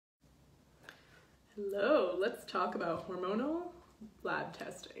Hello, let's talk about hormonal lab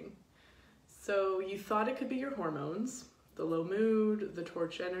testing. So you thought it could be your hormones, the low mood, the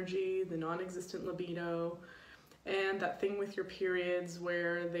torch energy, the non-existent libido, and that thing with your periods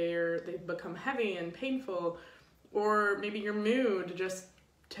where they've become heavy and painful, or maybe your mood just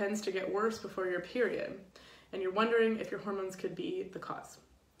tends to get worse before your period, and you're wondering if your hormones could be the cause.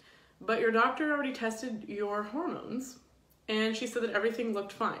 But your doctor already tested your hormones, and she said that everything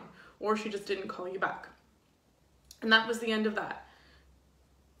looked fine, or she just didn't call you back. And that was the end of that.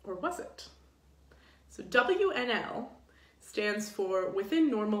 Or was it? So WNL stands for within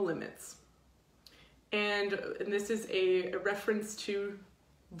normal limits. And this is a reference to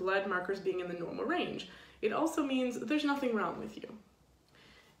blood markers being in the normal range. It also means there's nothing wrong with you.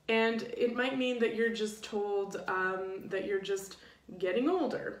 And it might mean that you're just told that you're just getting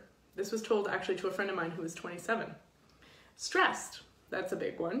older. This was told actually to a friend of mine who was 27. Stressed, that's a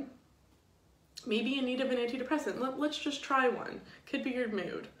big one. Maybe in need of an antidepressant. Let's just try one. Could be your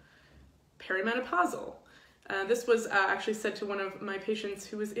mood. Perimenopausal. This was actually said to one of my patients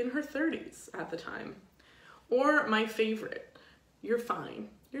who was in her 30s at the time. Or my favorite, you're fine.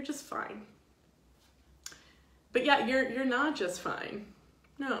 You're just fine. But yeah, you're not just fine.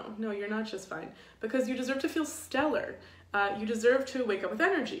 No, you're not just fine. Because you deserve to feel stellar. You deserve to wake up with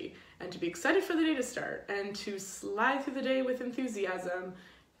energy and to be excited for the day to start and to slide through the day with enthusiasm.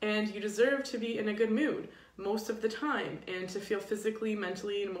 And you deserve to be in a good mood most of the time and to feel physically,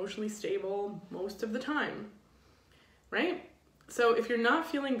 mentally, and emotionally stable most of the time, right? So if you're not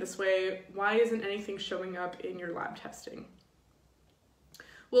feeling this way, why isn't anything showing up in your lab testing?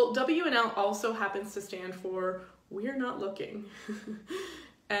 Well, WNL also happens to stand for we're not looking.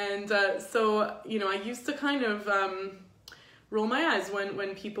 And so, I used to kind of roll my eyes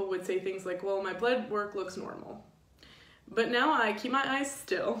when people would say things like, well, my blood work looks normal. But now I keep my eyes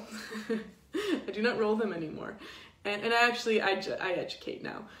still. I do not roll them anymore. And I educate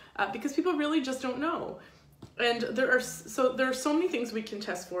now because people really just don't know. And there are so many things we can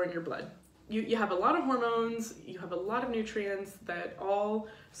test for in your blood. You have a lot of hormones, you have a lot of nutrients that all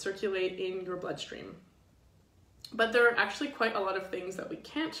circulate in your bloodstream. But there are actually quite a lot of things that we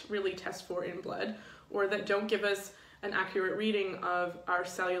can't really test for in blood or that don't give us an accurate reading of our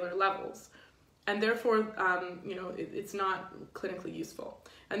cellular levels. And therefore, it's not clinically useful.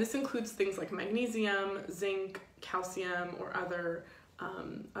 And this includes things like magnesium, zinc, calcium, or other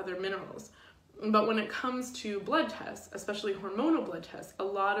minerals. But when it comes to blood tests, especially hormonal blood tests, a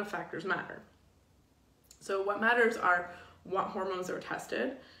lot of factors matter. So what matters are what hormones are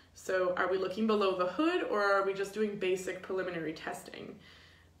tested. So are we looking below the hood, or are we just doing basic preliminary testing?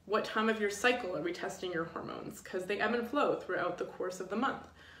 What time of your cycle are we testing your hormones? Because they ebb and flow throughout the course of the month.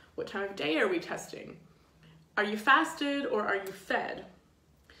 What time of day are we testing? Are you fasted or are you fed?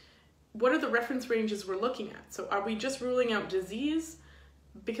 What are the reference ranges we're looking at? So are we just ruling out disease?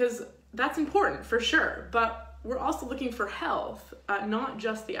 Because that's important for sure, but we're also looking for health, not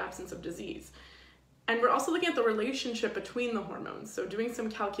just the absence of disease. And we're also looking at the relationship between the hormones, so doing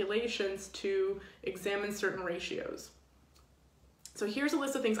some calculations to examine certain ratios. So here's a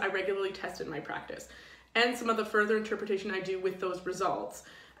list of things I regularly test in my practice, and some of the further interpretation I do with those results,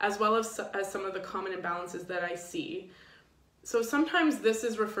 as well as some of the common imbalances that I see. So sometimes this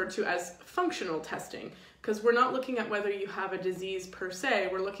is referred to as functional testing, because we're not looking at whether you have a disease per se,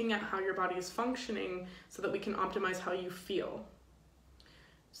 we're looking at how your body is functioning so that we can optimize how you feel.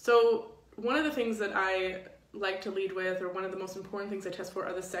 So one of the things that I like to lead with, or one of the most important things I test for,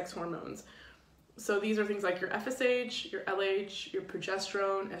 are the sex hormones. So these are things like your FSH, your LH, your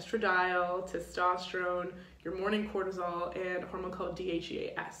progesterone, estradiol, testosterone, your morning cortisol, and a hormone called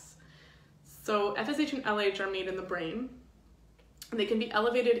dhea-s. So FSH and LH are made in the brain. They can be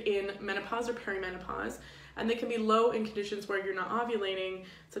elevated in menopause or perimenopause, and they can be low in conditions where you're not ovulating,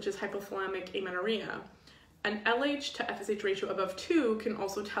 such as hypothalamic amenorrhea. An LH to FSH ratio above 2 can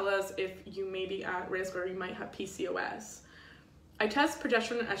also tell us if you may be at risk or you might have PCOS. I test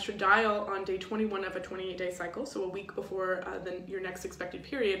progesterone and estradiol on day 21 of a 28-day cycle, so a week before your next expected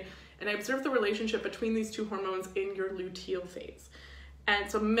period, and I observe the relationship between these two hormones in your luteal phase.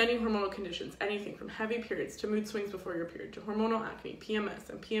 And so many hormonal conditions, anything from heavy periods to mood swings before your period to hormonal acne, PMS,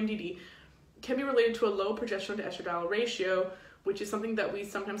 and PMDD, can be related to a low progesterone to estradiol ratio, which is something that we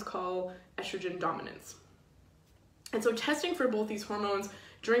sometimes call estrogen dominance. And so testing for both these hormones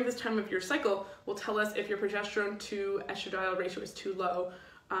during this time of your cycle will tell us if your progesterone to estradiol ratio is too low,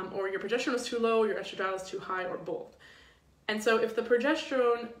 or your progesterone is too low, your estradiol is too high, or both. And so if the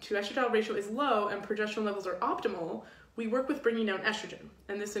progesterone to estradiol ratio is low and progesterone levels are optimal, we work with bringing down estrogen.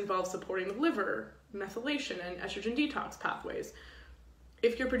 And this involves supporting the liver, methylation, and estrogen detox pathways.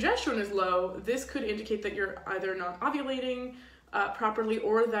 If your progesterone is low, this could indicate that you're either not ovulating properly,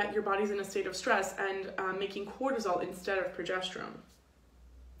 or that your body's in a state of stress and making cortisol instead of progesterone.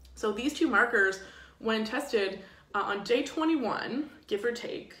 So these two markers, when tested on day 21, give or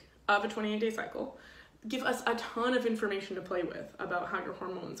take, of a 28-day cycle, give us a ton of information to play with about how your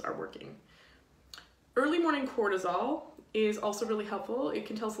hormones are working. Early morning cortisol is also really helpful. It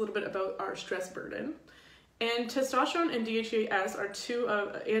can tell us a little bit about our stress burden. And testosterone and dhea-s are two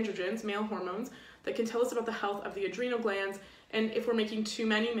androgens, male hormones, that can tell us about the health of the adrenal glands and if we're making too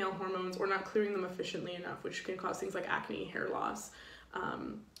many male hormones or not clearing them efficiently enough, which can cause things like acne, hair loss,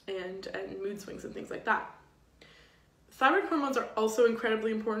 and mood swings and things like that. Thyroid hormones are also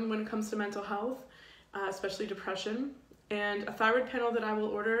incredibly important when it comes to mental health, especially depression. And a thyroid panel that I will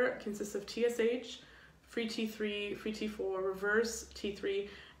order consists of TSH, free T3, free T4, reverse T3,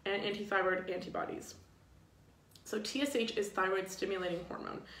 and anti-thyroid antibodies. So TSH is thyroid stimulating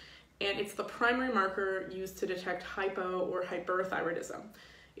hormone, and it's the primary marker used to detect hypo or hyperthyroidism.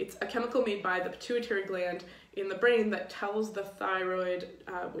 It's a chemical made by the pituitary gland in the brain that tells the thyroid,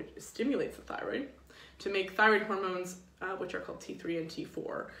 which stimulates the thyroid, to make thyroid hormones, which are called T3 and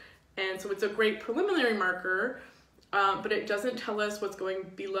T4. And so it's a great preliminary marker, but it doesn't tell us what's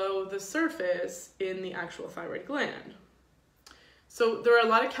going below the surface in the actual thyroid gland. So there are a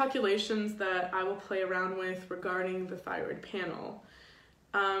lot of calculations that I will play around with regarding the thyroid panel.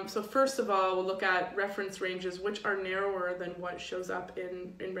 So first of all, we'll look at reference ranges, which are narrower than what shows up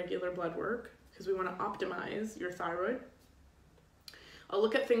in regular blood work, because we want to optimize your thyroid. I'll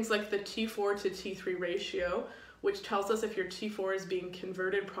look at things like the T4 to T3 ratio, which tells us if your T4 is being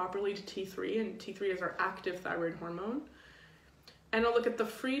converted properly to T3, and T3 is our active thyroid hormone. And I'll look at the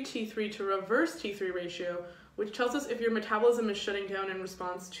free T3 to reverse T3 ratio, which tells us if your metabolism is shutting down in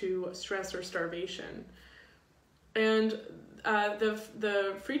response to stress or starvation. And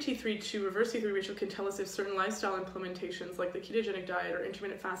the free T3 to reverse T3 ratio can tell us if certain lifestyle implementations like the ketogenic diet or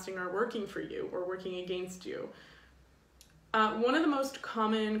intermittent fasting are working for you or working against you. One of the most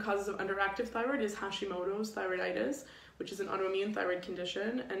common causes of underactive thyroid is Hashimoto's thyroiditis, which is an autoimmune thyroid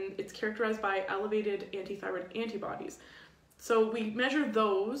condition, and it's characterized by elevated anti-thyroid antibodies. So we measure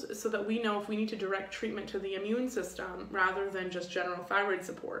those so that we know if we need to direct treatment to the immune system rather than just general thyroid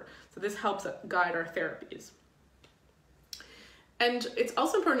support. So this helps guide our therapies. And it's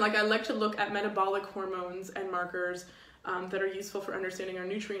also important, like I like to look at metabolic hormones and markers that are useful for understanding our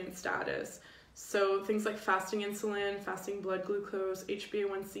nutrient status. So things like fasting insulin, fasting blood glucose,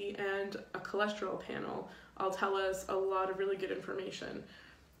 HbA1c, and a cholesterol panel all tell us a lot of really good information.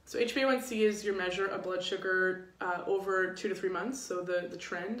 So HbA1c is your measure of blood sugar over 2 to 3 months, so the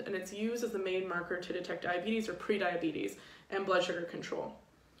trend, and it's used as the main marker to detect diabetes or prediabetes and blood sugar control.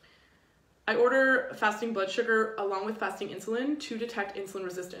 I order fasting blood sugar along with fasting insulin to detect insulin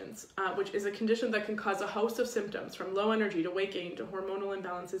resistance, which is a condition that can cause a host of symptoms from low energy to weight gain to hormonal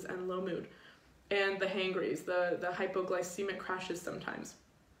imbalances and low mood, and the hangries, the hypoglycemic crashes sometimes.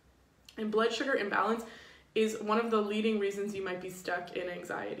 And blood sugar imbalance is one of the leading reasons you might be stuck in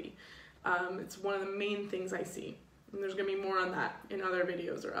anxiety. It's one of the main things I see, and there's going to be more on that in other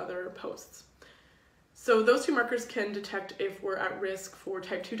videos or other posts. So those two markers can detect if we're at risk for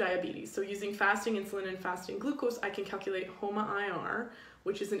type 2 diabetes. So using fasting insulin and fasting glucose, I can calculate HOMA-IR,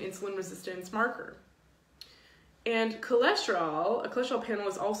 which is an insulin resistance marker. And cholesterol, a cholesterol panel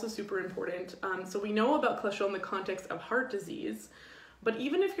is also super important. So we know about cholesterol in the context of heart disease, but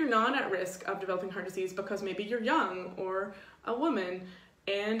even if you're not at risk of developing heart disease because maybe you're young or a woman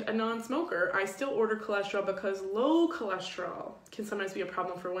and a non-smoker, I still order cholesterol because low cholesterol can sometimes be a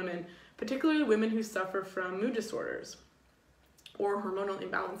problem for women, particularly women who suffer from mood disorders or hormonal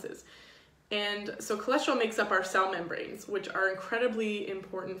imbalances. And so cholesterol makes up our cell membranes, which are incredibly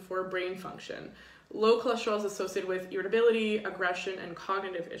important for brain function. Low cholesterol is associated with irritability, aggression, and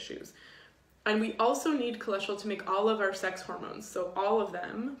cognitive issues. And we also need cholesterol to make all of our sex hormones. So all of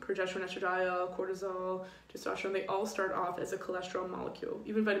them, progesterone, estradiol, cortisol, testosterone, they all start off as a cholesterol molecule,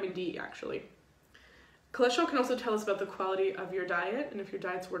 even vitamin D actually. Cholesterol can also tell us about the quality of your diet and if your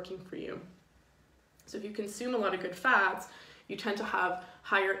diet's working for you. So if you consume a lot of good fats, you tend to have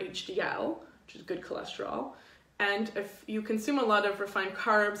higher HDL, which is good cholesterol. And if you consume a lot of refined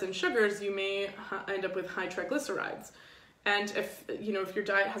carbs and sugars, you may end up with high triglycerides. And if your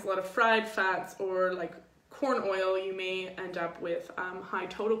diet has a lot of fried fats or like corn oil, you may end up with high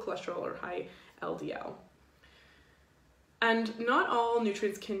total cholesterol or high LDL. And not all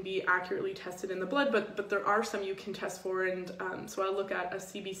nutrients can be accurately tested in the blood, but there are some you can test for. And so I'll look at a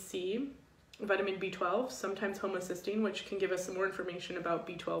CBC, vitamin B12, sometimes homocysteine, which can give us some more information about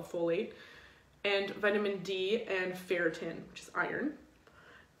B12 folate, and vitamin D and ferritin, which is iron.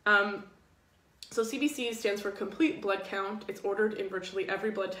 So CBC stands for complete blood count. It's ordered in virtually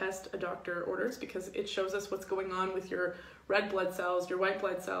every blood test a doctor orders because it shows us what's going on with your red blood cells, your white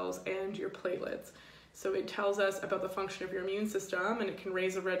blood cells, and your platelets. So it tells us about the function of your immune system, and it can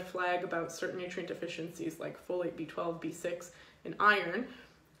raise a red flag about certain nutrient deficiencies like folate, B12, B6, and iron,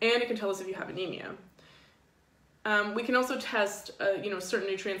 and it can tell us if you have anemia. We can also test, certain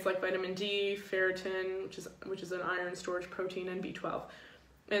nutrients like vitamin D, ferritin, which is an iron storage protein, and B12.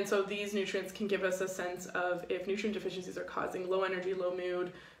 And so these nutrients can give us a sense of if nutrient deficiencies are causing low energy, low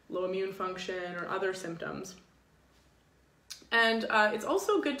mood, low immune function, or other symptoms. And it's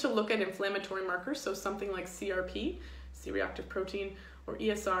also good to look at inflammatory markers, so something like CRP, C-reactive protein, or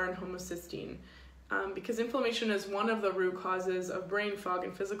ESR and homocysteine. Because inflammation is one of the root causes of brain fog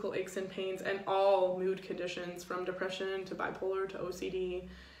and physical aches and pains and all mood conditions from depression to bipolar to OCD.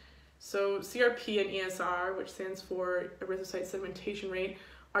 So CRP and ESR, which stands for erythrocyte sedimentation rate,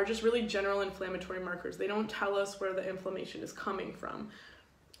 are just really general inflammatory markers. They don't tell us where the inflammation is coming from.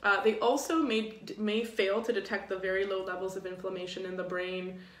 They also may fail to detect the very low levels of inflammation in the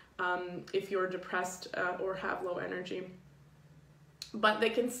brain if you're depressed or have low energy. But they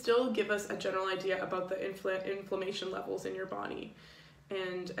can still give us a general idea about the inflammation levels in your body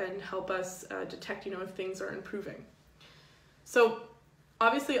and help us detect, if things are improving. So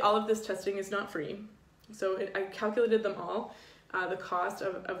obviously all of this testing is not free. So I calculated them all, the cost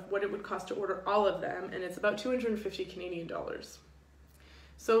of what it would cost to order all of them, and it's about 250 Canadian dollars.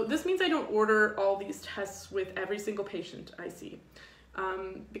 So this means I don't order all these tests with every single patient I see.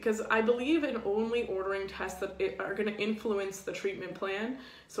 Because I believe in only ordering tests that are going to influence the treatment plan.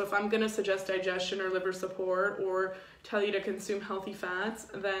 So if I'm going to suggest digestion or liver support or tell you to consume healthy fats,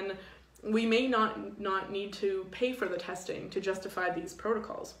 then we may not need to pay for the testing to justify these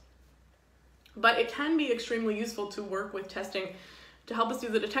protocols. But it can be extremely useful to work with testing to help us do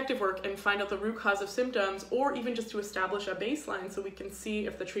the detective work and find out the root cause of symptoms, or even just to establish a baseline so we can see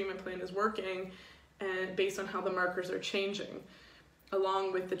if the treatment plan is working and based on how the markers are changing,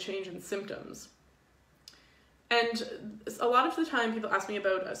 along with the change in symptoms. And a lot of the time people ask me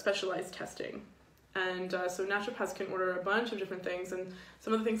about specialized testing. And so naturopaths can order a bunch of different things, and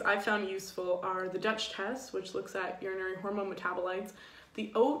some of the things I've found useful are the Dutch test, which looks at urinary hormone metabolites, the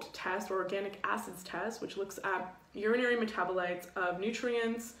OAT test, or organic acids test, which looks at urinary metabolites of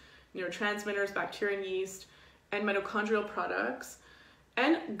nutrients, neurotransmitters, bacteria and yeast, and mitochondrial products,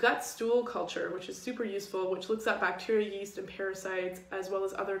 and gut stool culture, which is super useful, which looks at bacteria, yeast, and parasites, as well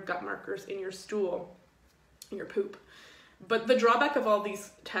as other gut markers in your stool, in your poop. But the drawback of all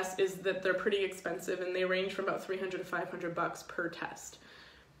these tests is that they're pretty expensive, and they range from about $300 to $500 per test.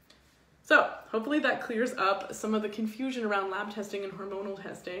 So hopefully that clears up some of the confusion around lab testing and hormonal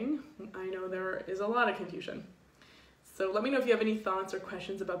testing. I know there is a lot of confusion. So let me know if you have any thoughts or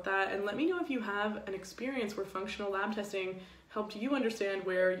questions about that, and let me know if you have an experience where functional lab testing helped you understand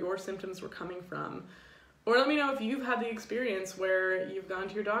where your symptoms were coming from. Or let me know if you've had the experience where you've gone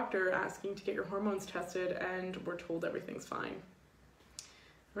to your doctor asking to get your hormones tested and were told everything's fine.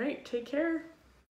 All right, take care.